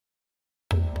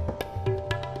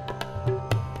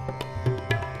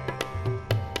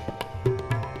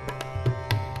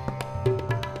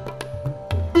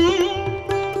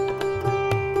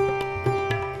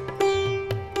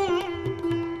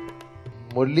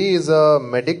Murli is a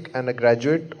medic and a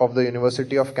graduate of the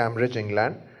University of Cambridge,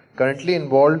 England, currently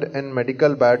involved in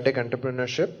medical biotech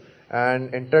entrepreneurship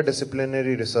and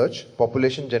interdisciplinary research,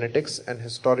 population genetics, and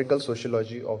historical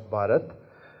sociology of Bharat,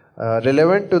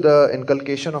 relevant to the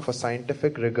inculcation of a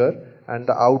scientific rigor and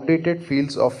the outdated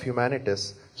fields of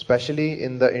humanities, especially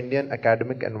in the Indian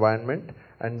academic environment,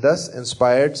 and thus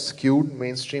inspired skewed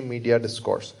mainstream media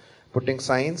discourse, putting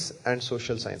science and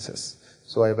social sciences.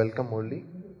 So I welcome Murli.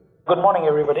 Good morning,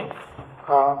 everybody.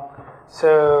 I'll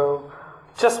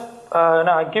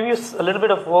give you a little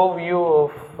bit of overview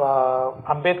of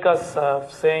Ambedkar's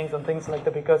sayings and things like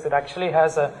that, because it actually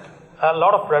has a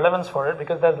lot of relevance for it,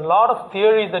 because there's a lot of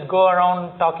theories that go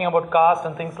around talking about caste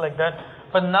and things like that,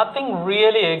 but nothing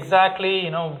really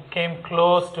exactly, came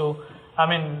close to,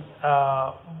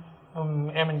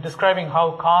 describing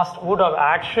how caste would have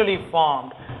actually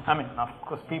formed. Of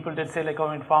course, people did say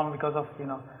formed because of,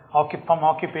 from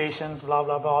occupations, blah,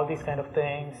 blah, blah, all these kind of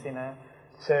things,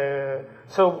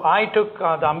 So I took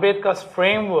the Ambedkar's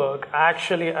framework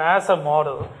actually as a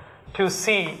model to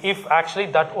see if actually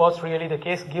that was really the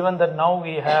case, given that now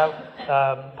we have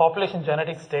population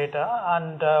genetics data,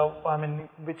 and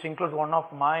which includes one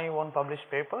of my own published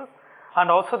papers,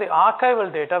 and also the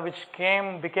archival data which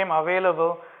became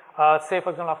available, say for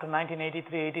example after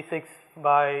 1983-86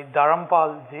 by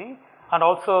Dharampal ji, and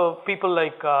also people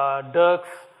like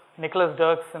Nicholas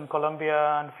Dirks in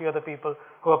Colombia, and a few other people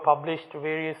who have published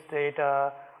various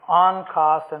data on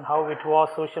caste and how it was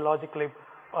sociologically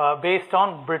based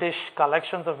on British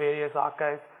collections of various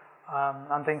archives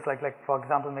and things like for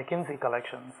example McKinsey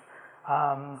collections.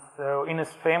 So in his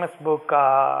famous book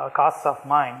Castes of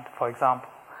Mind, for example.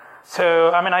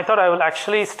 So I thought I will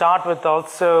actually start with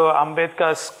also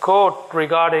Ambedkar's quote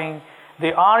regarding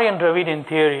the Aryan Dravidian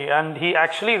theory, and he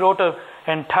actually wrote an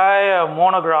entire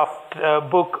monographed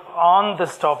book on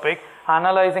this topic,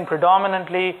 analyzing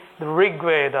predominantly the Rig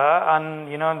Veda, and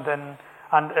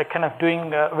kind of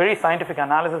doing a very scientific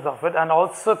analysis of it, and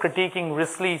also critiquing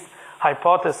Risley's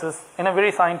hypothesis in a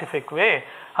very scientific way.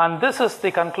 And this is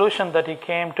the conclusion that he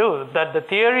came to, that the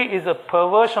theory is a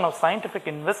perversion of scientific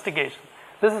investigation.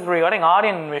 This is regarding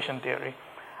Aryan invasion theory.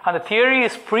 And the theory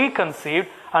is preconceived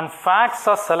and facts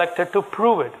are selected to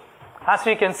prove it. As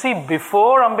we can see,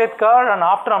 before Ambedkar and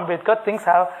after Ambedkar, things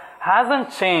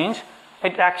hasn't changed.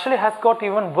 It actually has got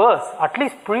even worse. At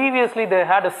least previously they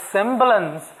had a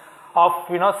semblance of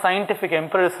scientific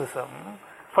empiricism.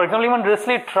 For example, even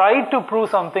Risley tried to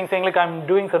prove something, saying I'm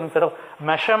doing certain set of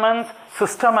measurements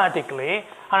systematically,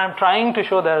 and I'm trying to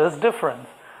show there is difference.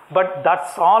 But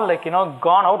that's all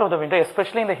gone out of the window,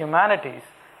 especially in the humanities.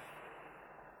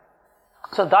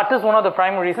 So that is one of the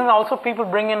primary reasons. Also, people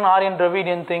bring in Aryan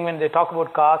Dravidian thing when they talk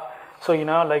about caste. So it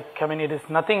is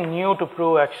nothing new to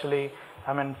prove actually.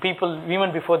 People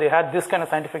even before they had this kind of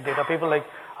scientific data, people like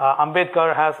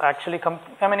Ambedkar has actually come,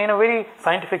 in a very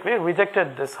scientific way,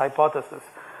 rejected this hypothesis.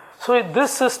 So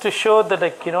this is to show that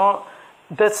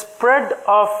the spread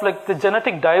of the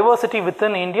genetic diversity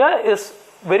within India is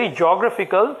very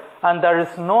geographical, and there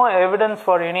is no evidence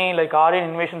for any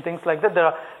Aryan invasion, things like that. There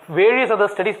are various other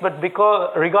studies, but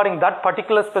because regarding that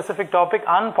particular specific topic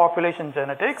and population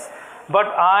genetics, but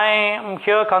I am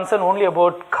here concerned only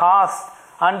about caste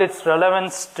and its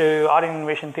relevance to Aryan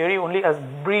invasion theory, only as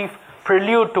brief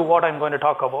prelude to what I'm going to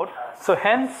talk about. So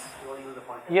hence,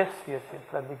 yes,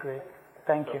 that'd be great.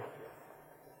 Thank you.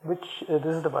 This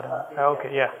is the button.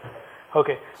 Okay, yeah.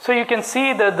 Okay, so you can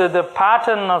see that the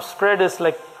pattern of spread is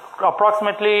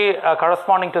approximately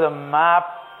corresponding to the map,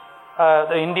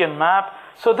 the Indian map.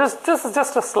 So this is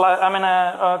just a slide,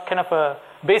 a kind of a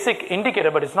basic indicator,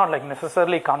 but it's not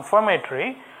necessarily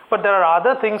confirmatory. But there are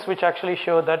other things which actually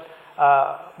show that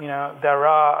there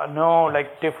are no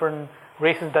different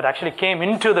races that actually came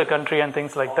into the country and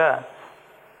things like that.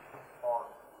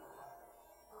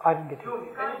 I didn't get you.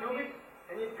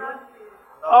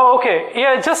 Oh, okay.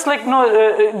 Yeah, just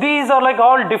these are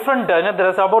all different.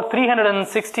 There's about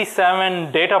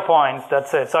 367 data points.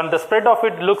 That's it. So, and the spread of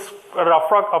it looks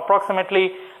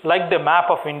approximately like the map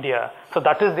of India. So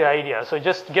that is the idea. So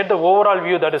just get the overall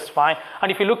view. That is fine.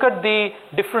 And if you look at the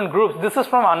different groups, this is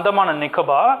from Andaman and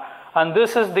Nicobar, and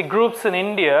this is the groups in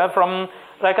India from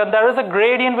there is a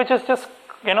gradient which is just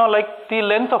the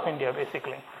length of India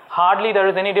basically. Hardly there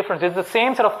is any difference. It's the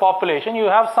same set of population. You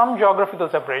have some geographical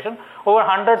separation. Over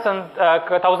hundreds and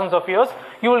thousands of years,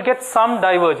 you will get some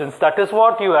divergence. That is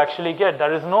what you actually get.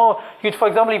 There is no, for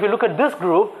example, if you look at this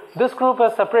group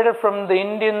has separated from the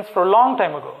Indians for a long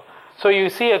time ago. So you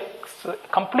see a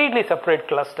completely separate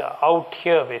cluster out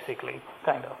here basically,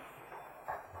 kind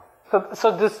of.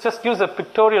 So this just gives a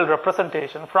pictorial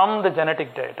representation from the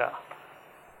genetic data.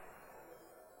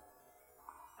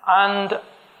 And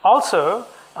also,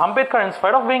 Ambedkar, in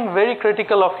spite of being very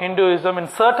critical of Hinduism in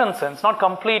certain sense, not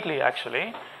completely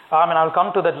actually, I'll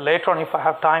come to that later on if I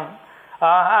have time,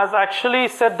 has actually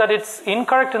said that it's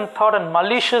incorrect in thought and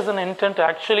malicious in intent to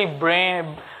actually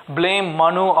blame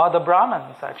Manu or the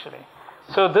Brahmins actually.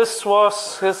 So this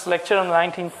was his lecture in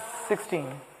 1916.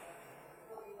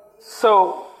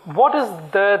 So what is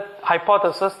the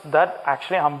hypothesis that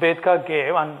actually Ambedkar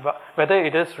gave, and whether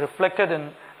it is reflected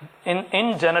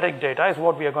in genetic data is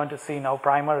what we are going to see now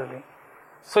primarily.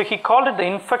 So he called it the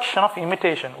infection of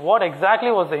imitation. What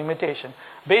exactly was the imitation?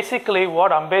 Basically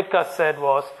what Ambedkar said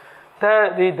was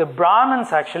the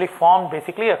Brahmins actually formed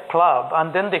basically a club,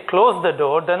 and then they closed the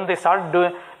door, then they started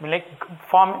doing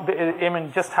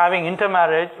just having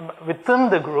intermarriage within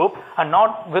the group and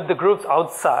not with the groups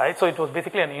outside. So it was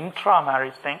basically an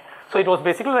intra-marriage thing. So it was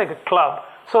basically like a club.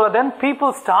 So then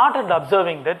people started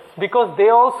observing that because they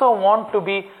also want to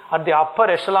be at the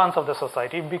upper echelons of the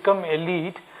society, become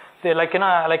elite. They're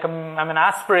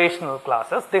aspirational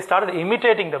classes. They started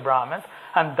imitating the Brahmins,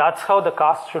 and that's how the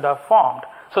caste should have formed.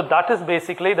 So that is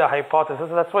basically the hypothesis.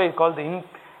 That's why it's called the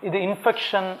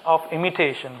infection of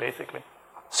imitation, basically.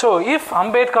 So if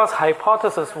Ambedkar's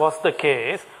hypothesis was the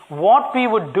case, what we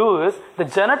would do is the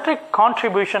genetic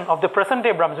contribution of the present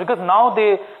day Brahmins, because now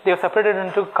they are separated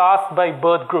into caste by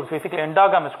birth groups, basically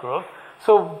endogamous groups.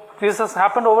 So this has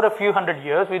happened over a few hundred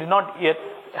years. We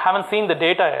haven't seen the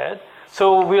data yet.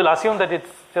 So we will assume that it's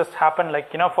just happened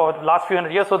for the last few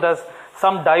hundred years. So there's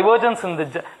some divergence in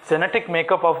the genetic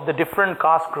makeup of the different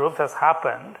caste groups has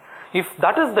happened. If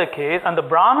that is the case, and the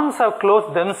Brahmins have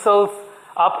closed themselves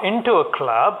up into a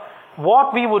club,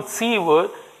 what we would see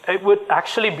would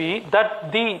actually be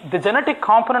that the genetic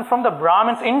component from the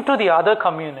Brahmins into the other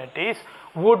communities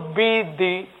would be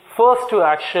the first to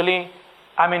actually,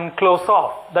 close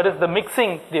off. That is, the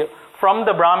mixing from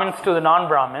the Brahmins to the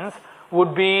non-Brahmins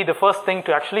would be the first thing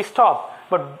to actually stop.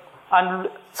 And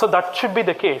so that should be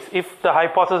the case if the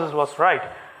hypothesis was right.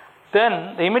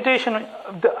 Then the imitation,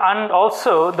 and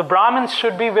also the Brahmins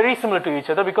should be very similar to each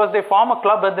other because they form a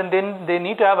club, but then they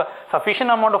need to have a sufficient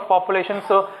amount of population,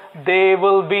 so they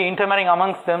will be intermarrying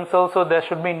amongst themselves, so there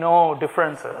should be no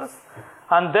differences.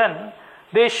 And then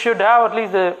they should have at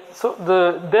least the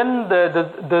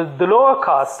lower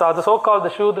castes, or the so-called the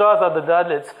Shudras or the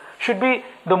Dalits, should be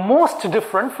the most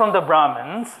different from the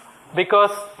Brahmins,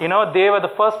 because they were the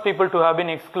first people to have been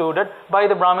excluded by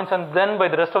the Brahmins and then by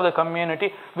the rest of the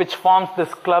community, which forms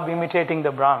this club imitating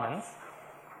the Brahmins.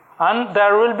 And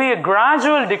there will be a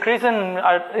gradual decrease in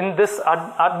this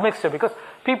admixture, because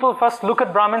people first look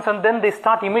at Brahmins and then they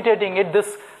start imitating it. The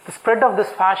spread of this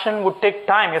fashion would take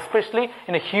time, especially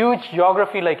in a huge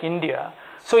geography like India.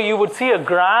 So you would see a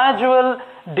gradual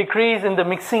decrease in the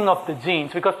mixing of the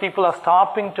genes because people are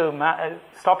stopping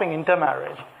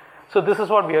intermarriage. So this is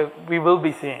what we will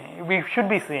be seeing. We should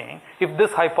be seeing if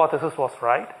this hypothesis was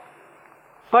right.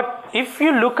 But if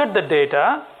you look at the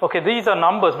data, okay, these are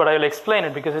numbers, but I will explain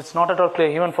it because it's not at all clear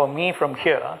even for me from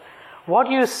here. What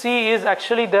you see is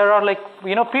actually there are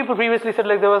people previously said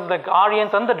there was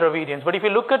Aryans and the Dravidians. But if you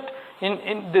look at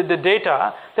in the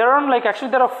data, there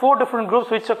are 4 different groups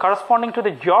which are corresponding to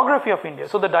the geography of India.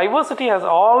 So the diversity has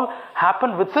all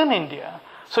happened within India.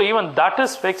 So even that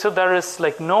is fixed, so there is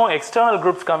no external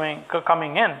groups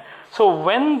coming in. So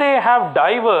when they have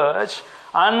diverged,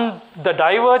 and the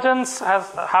divergence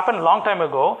has happened a long time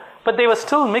ago, but they were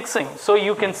still mixing. So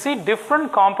you can see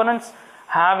different components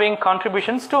having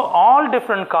contributions to all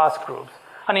different caste groups.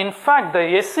 And in fact,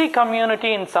 the SC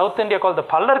community in South India called the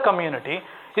Pallar community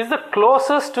is the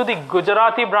closest to the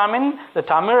Gujarati Brahmin, the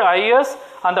Tamil Iyyars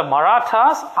and the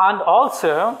Marathas, and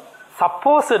also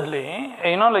supposedly,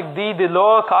 the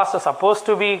lower caste are supposed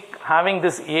to be having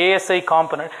this ASI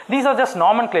component. These are just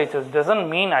nomenclatures. It doesn't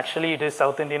mean actually it is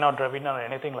South Indian or Dravidian or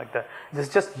anything like that. This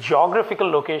is just geographical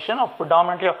location of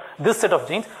predominantly of this set of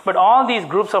genes. But all these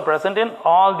groups are present in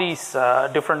all these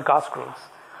different caste groups.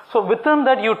 So within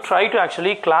that, you try to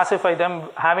actually classify them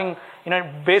having,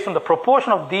 based on the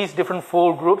proportion of these different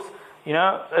 4 groups,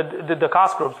 the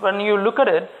caste groups. When you look at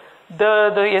it,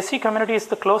 the SC community is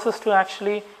the closest to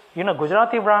actually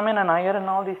Gujarati Brahmin and Iyer and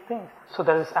all these things. So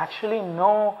there is actually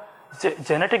no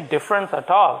genetic difference at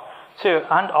all. So,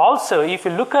 and also if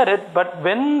you look at it, but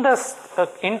when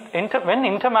when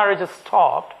intermarriage is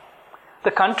stopped,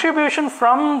 the contribution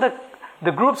from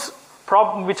the groups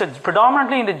which are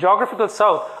predominantly in the geographical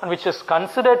south and which is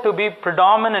considered to be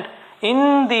predominant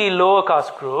in the lower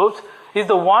caste groups is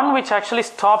the one which actually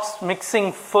stops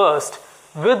mixing first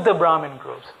with the Brahmin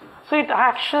groups. So it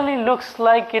actually looks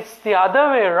like it's the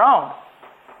other way around.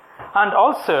 And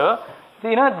also,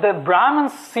 the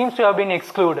Brahmins seems to have been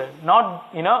excluded.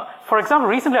 Not, for example,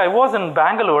 recently I was in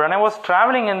Bangalore and I was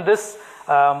traveling in this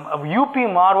UP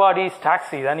Marwadi's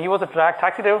taxi, and he was a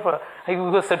taxi driver. He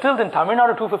was settled in Tamil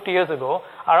Nadu 250 years ago.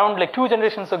 Around like 2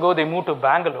 generations ago, they moved to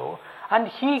Bangalore. And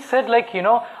he said,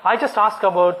 I just asked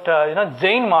about,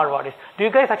 Jain Marwadis. Do you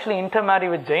guys actually intermarry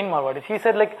with Jain Marwadis? He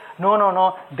said,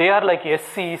 no, they are like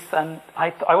SCs. And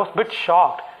I was a bit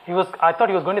shocked. I thought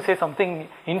he was going to say something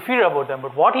inferior about them.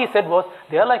 But what he said was,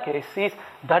 they are like SCs,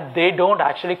 that they don't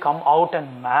actually come out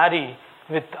and marry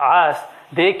with us.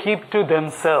 They keep to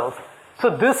themselves. So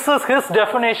this is his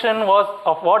definition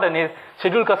of what a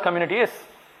scheduled caste community is.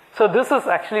 So this is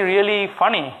actually really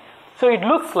funny. So it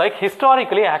looks like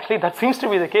historically, actually, that seems to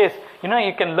be the case. You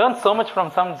can learn so much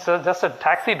from just a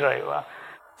taxi driver.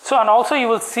 So, and also you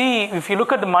will see, if you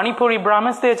look at the Manipuri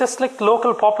Brahmins, they're just like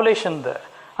local population there.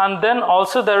 And then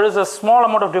also there is a small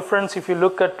amount of difference if you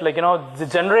look at the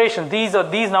generation.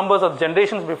 These numbers of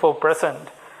generations before present.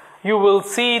 You will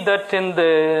see that in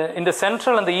the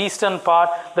central and the eastern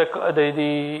part,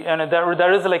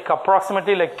 there is like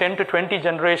approximately like 10 to 20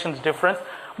 generations difference.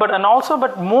 But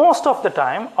most of the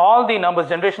time, all the numbers,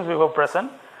 generations before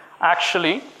present,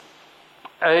 actually,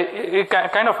 it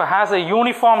kind of has a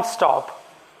uniform stop.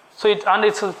 So it's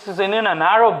in a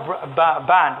narrow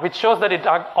band, which shows that it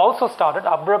also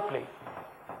started abruptly.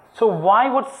 So why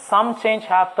would some change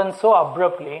happen so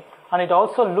abruptly? And it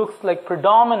also looks like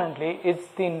predominantly it's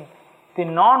the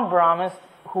non-Brahmins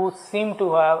who seem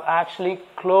to have actually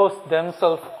closed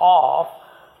themselves off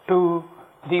to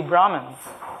the Brahmins.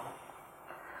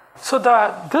 So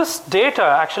this data,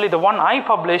 actually the one I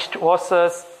published was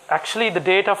actually the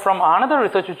data from another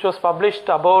research which was published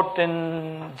about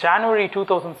in January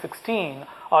 2016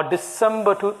 or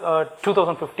December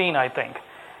 2015, I think.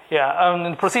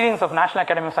 In the Proceedings of National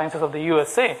Academy of Sciences of the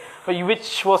USA,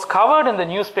 which was covered in the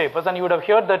newspapers, and you would have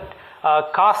heard that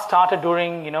caste started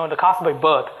during, the caste by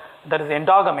birth, that is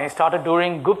endogamy, started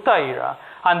during Gupta era.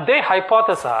 And they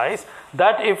hypothesized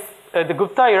that if the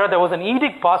Gupta era, there was an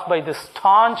edict passed by the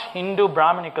staunch Hindu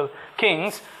Brahminical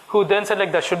kings who then said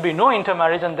there should be no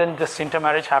intermarriage, and then this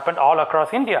intermarriage happened all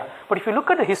across India. But if you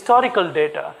look at the historical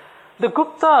data, the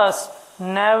Guptas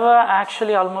never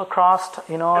actually almost crossed,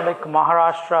 like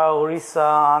Maharashtra, Orissa,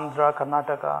 Andhra,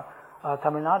 Karnataka,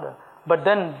 Tamil Nadu. But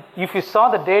then if you saw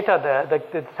the data there,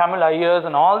 the Tamil Ayers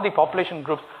and all the population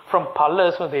groups from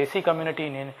Pallas, who was the AC community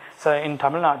in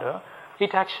Tamil Nadu,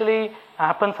 it actually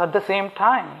happens at the same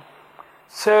time.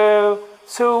 So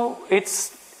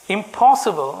it's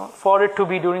impossible for it to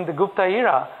be during the Gupta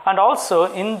era. And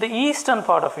also in the eastern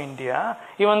part of India,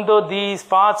 even though these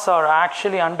parts are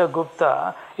actually under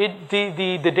Gupta,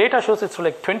 the data shows it's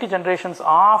like 20 generations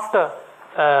after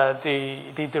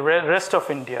the rest of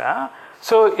India.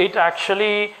 So it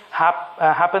actually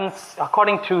happens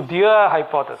according to their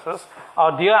hypothesis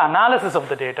or their analysis of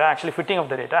the data, actually fitting of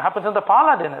the data, happens in the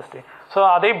Pala dynasty. So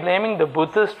are they blaming the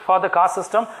Buddhist for the caste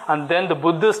system and then the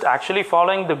Buddhist actually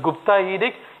following the Gupta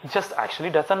edict? It just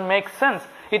actually doesn't make sense.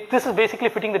 This is basically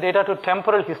fitting the data to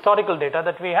temporal historical data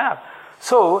that we have.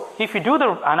 So if you do the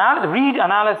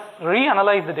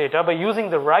reanalyze the data by using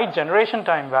the right generation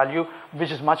time value, which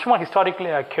is much more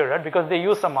historically accurate because they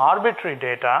use some arbitrary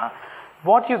data,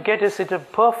 what you get is a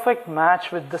perfect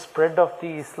match with the spread of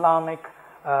the Islamic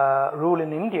rule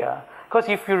in India. Because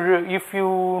if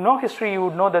you know history, you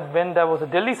would know that when there was a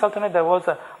Delhi Sultanate, there was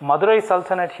a Madurai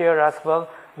Sultanate here as well,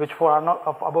 which for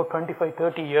about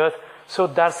 25-30 years. So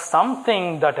there's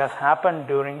something that has happened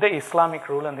during the Islamic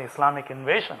rule and the Islamic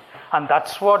invasion. And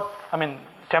that's what,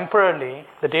 temporarily,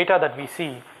 the data that we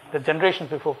see, the generations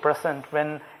before present,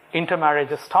 when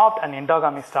intermarriages stopped and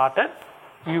endogamy started,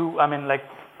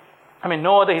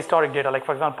 no other historic data, like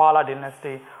for example, Pala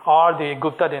dynasty or the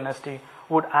Gupta dynasty,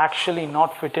 would actually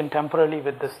not fit in temporally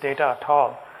with this data at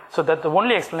all. So that the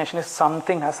only explanation is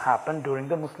something has happened during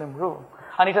the Muslim rule.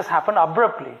 And it has happened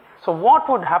abruptly. So what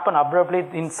would happen abruptly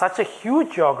in such a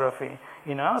huge geography,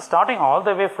 starting all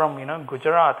the way from,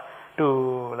 Gujarat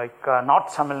to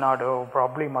North Tamil Nadu,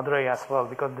 probably Madurai as well,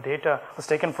 because the data was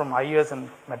taken from Ayers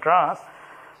in Madras.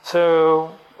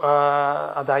 So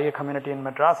the Ayer community in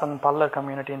Madras and Pallar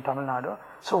community in Tamil Nadu.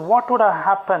 So what would have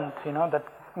happened, that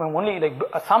only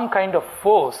some kind of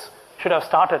force should have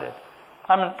started it.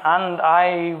 And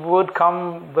I would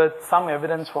come with some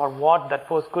evidence for what that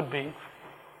force could be,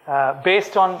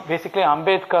 based on basically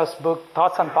Ambedkar's book,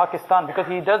 Thoughts on Pakistan, because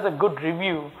he does a good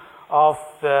review of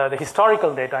the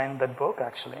historical data in that book,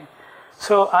 actually.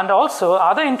 So, and also,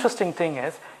 other interesting thing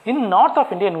is, in north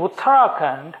of India, in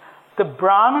Uttarakhand, the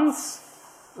Brahmins,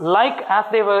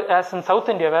 as in South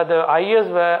India, where the Ayers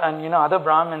were and other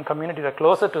Brahmin communities are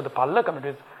closer to the Palla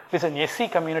communities, which is an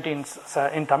SC community in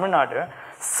Tamil Nadu,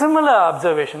 similar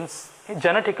observations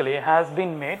genetically has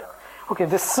been made. Okay,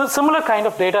 this similar kind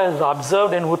of data is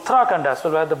observed in Uttarakhand as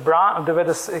well, where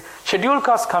the scheduled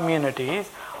caste communities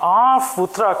of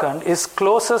Uttarakhand is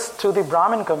closest to the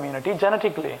Brahmin community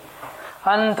genetically.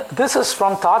 And this is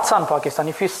from Tatsan, Pakistan.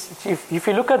 If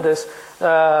you look at this,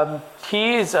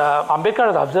 Ambedkar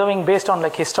is observing based on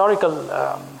like historical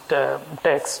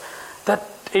texts that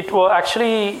it was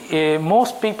actually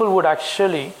most people would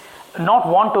actually not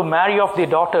want to marry off their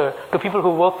daughter to people who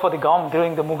work for the government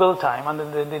during the Mughal time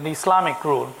and the Islamic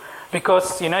rule,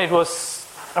 because it was,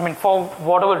 for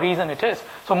whatever reason it is.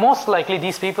 So most likely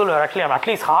these people are actually, at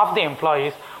least half the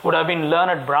employees would have been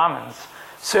learned Brahmins.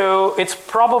 So it's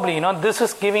probably, this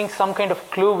is giving some kind of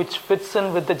clue which fits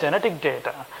in with the genetic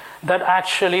data, that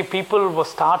actually people were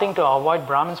starting to avoid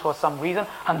Brahmins for some reason,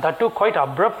 and that too quite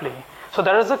abruptly. So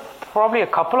there is probably a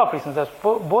couple of reasons. There's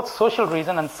both social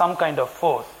reason and some kind of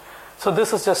force. So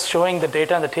this is just showing the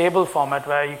data in the table format,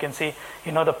 where you can see,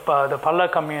 the Palla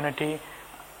community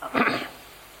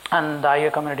and the Iyer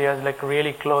community are like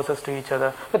really closest to each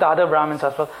other, with other Brahmins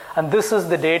as well. And this is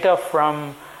the data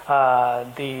from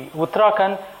the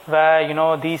Uttarakhand,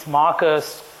 where these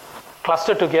markers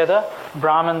cluster together,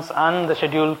 Brahmins and the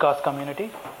scheduled caste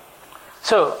community.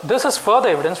 So this is further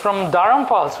evidence from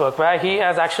Dharampal's work, where he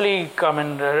has actually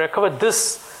recovered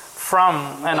this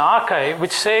from an archive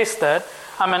which says that,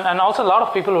 and also a lot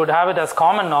of people would have it as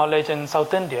common knowledge in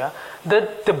South India,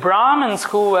 that the Brahmins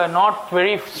who were not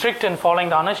very strict in following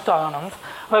the Anushtanams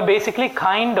were basically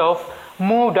kind of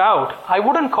moved out. I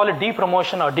wouldn't call it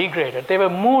depromotion or degraded. They were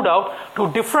moved out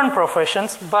to different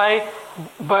professions by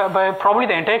probably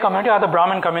the entire community or the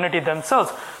Brahmin community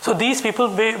themselves. So these people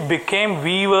became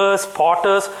weavers,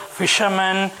 potters,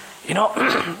 fishermen,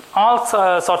 all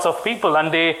sorts of people.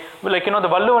 And they, the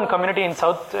Valluvan community in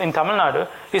Tamil Nadu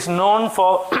is known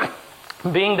for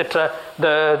being the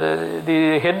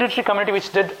hereditary community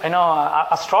which did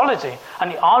astrology,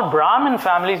 and all Brahmin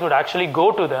families would actually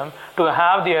go to them to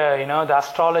have the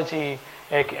astrology.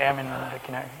 I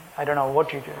don't know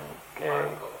what you do,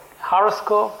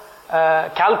 horoscope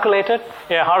calculated,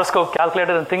 horoscope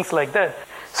calculated and things like that.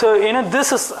 So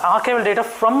this is archival data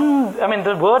from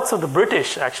the words of the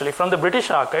British, actually from the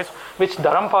British archives, which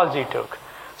Dharampalji took.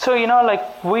 So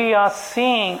we are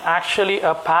seeing actually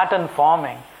a pattern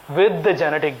forming with the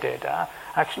genetic data,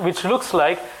 which looks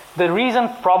like the reason,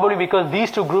 probably because these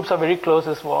two groups are very close,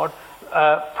 is what?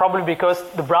 Probably because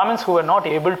the Brahmins who were not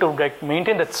able to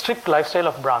maintain that strict lifestyle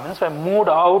of Brahmins were moved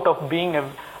out of being a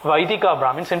Vaidika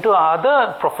Brahmins into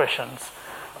other professions.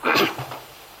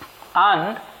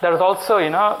 And there is also,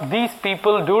 these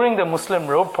people during the Muslim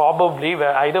rule probably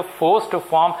were either forced to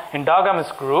form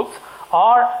endogamous groups,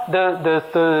 or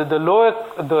the lower,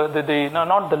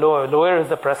 not the lower is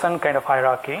the present kind of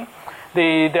hierarchy.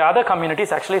 The other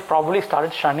communities actually probably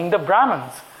started shunning the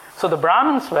Brahmins. So the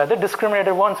Brahmins were the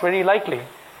discriminated ones, very likely.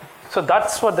 So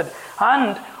that's what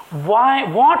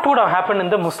what would have happened in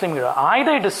the Muslim era?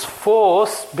 Either it is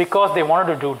forced because they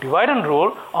wanted to do divide and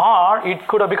rule, or it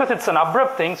could have, because it's an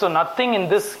abrupt thing, so nothing in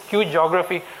this huge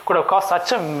geography could have caused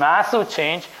such a massive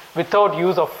change without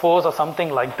use of force or something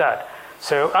like that.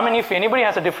 So, if anybody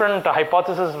has a different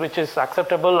hypothesis which is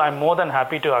acceptable, I'm more than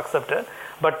happy to accept it.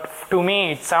 But to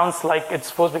me, it sounds like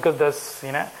it's forced because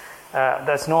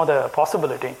there's no other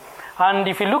possibility. And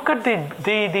if you look at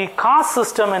the caste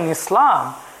system in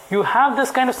Islam, you have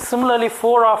this kind of similarly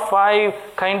 4 or 5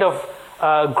 kind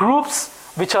of groups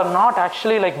which are not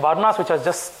actually like varnas, which are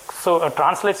just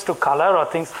translates to color or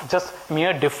things, just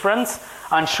mere difference.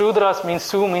 And Shudras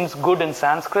means good in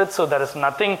Sanskrit, so there is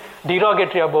nothing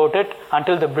derogatory about it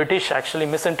until the British actually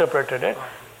misinterpreted it.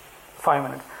 5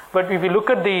 minutes. But if you look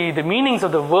at the meanings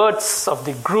of the words of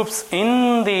the groups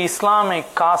in the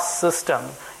Islamic caste system,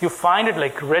 you find it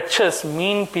like wretches,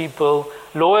 mean people,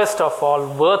 lowest of all,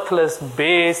 worthless,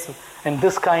 base, and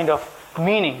this kind of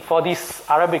meaning for these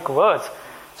Arabic words.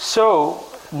 So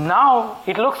now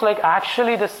it looks like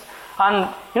actually this, and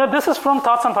this is from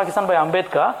Thoughts on Pakistan by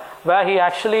Ambedkar, where he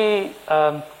actually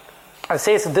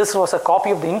says this was a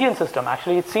copy of the Indian system.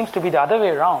 Actually, it seems to be the other way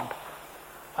around.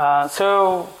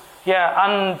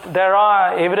 And there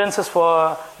are evidences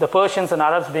for the Persians and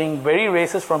Arabs being very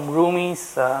racist from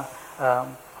Rumi's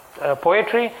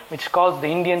poetry, which calls the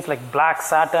Indians like black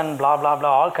Satan, blah, blah, blah,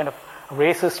 all kind of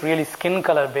racist, really skin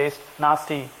color based,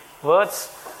 nasty words.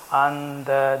 And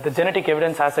the genetic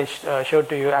evidence, as I showed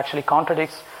to you, actually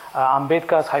contradicts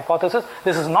Ambedkar's hypothesis.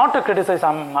 This is not to criticize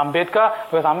Ambedkar,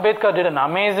 because Ambedkar did an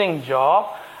amazing job,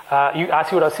 as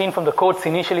you would have seen from the quotes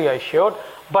initially I showed,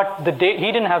 but he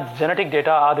didn't have genetic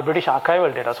data or the British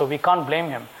archival data, so we can't blame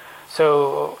him.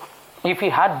 So if he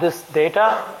had this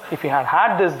data,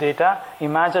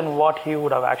 imagine what he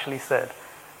would have actually said.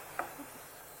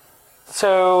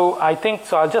 So I think,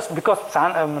 so I'll just, because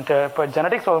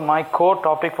genetics was my core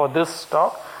topic for this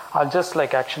talk, I'll just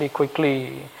like actually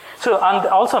quickly. So, and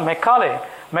also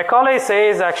Macaulay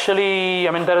says actually,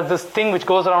 I mean, there is this thing which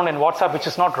goes around in WhatsApp which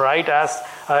is not right, as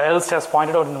Elst has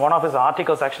pointed out in one of his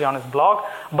articles actually on his blog,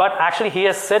 but actually he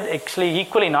has said actually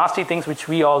equally nasty things which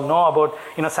we all know about,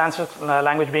 Sanskrit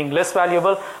language being less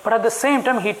valuable, but at the same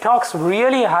time he talks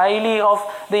really highly of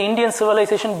the Indian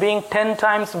civilization being 10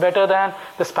 times better than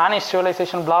the Spanish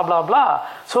civilization, blah, blah, blah.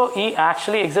 So he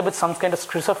actually exhibits some kind of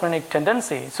schizophrenic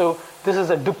tendency. So this is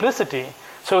a duplicity.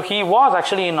 So he was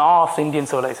actually in awe of Indian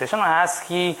civilization, as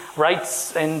he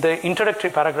writes in the introductory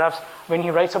paragraphs when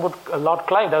he writes about Lord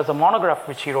Clive. There was a monograph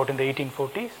which he wrote in the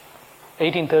 1830s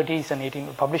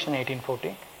and published in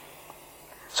 1840.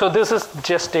 So this is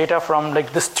just data from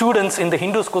like the students in the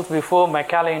Hindu schools before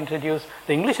Macaulay introduced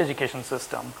the English education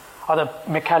system, or the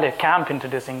Macaulay camp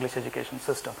introduced the English education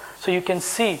system. So you can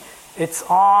see it's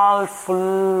all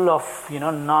full of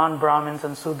non-Brahmins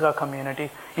and Sudra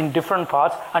community in different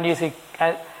parts, and you see,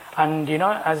 and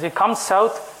as it comes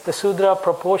south, the Sudra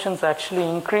proportions actually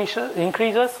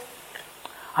increases,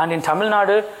 and in Tamil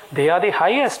Nadu they are the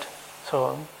highest.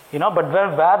 So but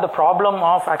where the problem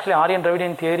of actually Aryan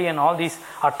Dravidian theory and all these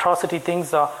atrocity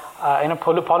things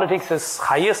politics is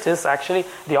highest is actually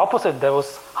the opposite. There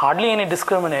was hardly any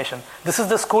discrimination. This is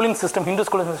the schooling system, Hindu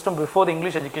schooling system before the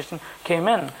English education came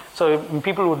in. So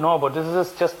people would know about this.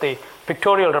 This is just the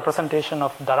pictorial representation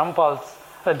of Dharampal's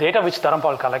data which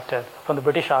Dharampal collected from the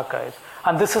British archives.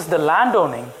 And this is the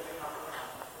landowning.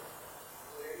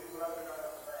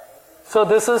 So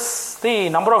this is the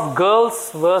number of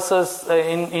girls versus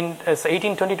in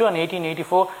 1822 and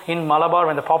 1884 in Malabar,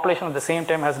 when the population at the same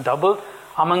time has doubled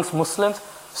amongst Muslims.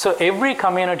 So every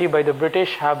community by the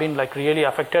British have been like really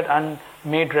affected and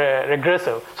made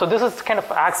regressive. So this is kind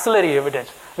of auxiliary evidence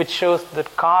which shows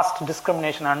that caste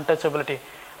discrimination, untouchability,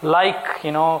 like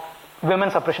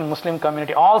women suppression, Muslim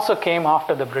community also came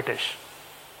after the British.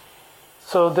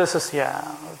 So this is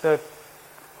the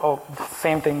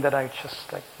same thing that I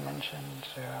just like mentioned.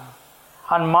 Yeah.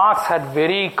 And Marx had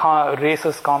very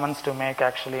racist comments to make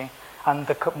actually, and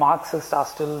the Marxists are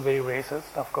still very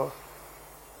racist, of course.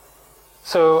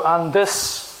 So, and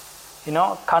this,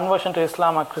 conversion to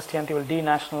Islam or Christianity will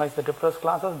denationalize the depressed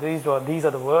classes. These are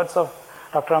the words of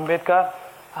Dr. Ambedkar.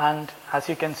 And as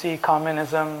you can see,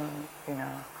 communism,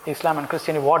 Islam and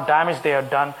Christianity, what damage they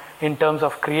have done in terms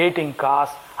of creating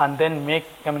caste and then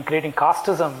creating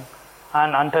casteism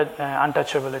and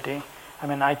untouchability.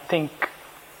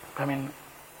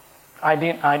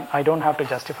 I don't have to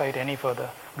justify it any further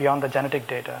beyond the genetic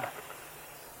data.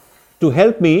 To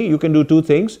help me, you can do two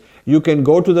things. You can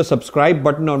go to the subscribe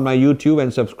button on my YouTube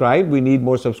and subscribe. We need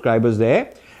more subscribers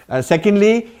there.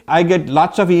 Secondly, I get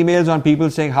lots of emails on people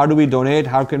saying, how do we donate?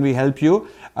 How can we help you?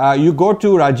 You go to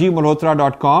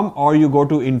rajivmalhotra.com or you go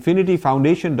to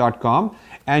infinityfoundation.com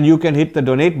and you can hit the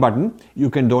donate button. You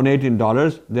can donate in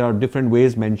dollars. There are different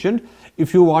ways mentioned.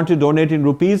 If you want to donate in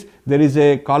rupees, there is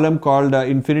a column called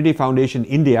Infinity Foundation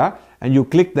India, and you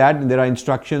click that and there are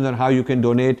instructions on how you can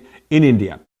donate in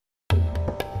India.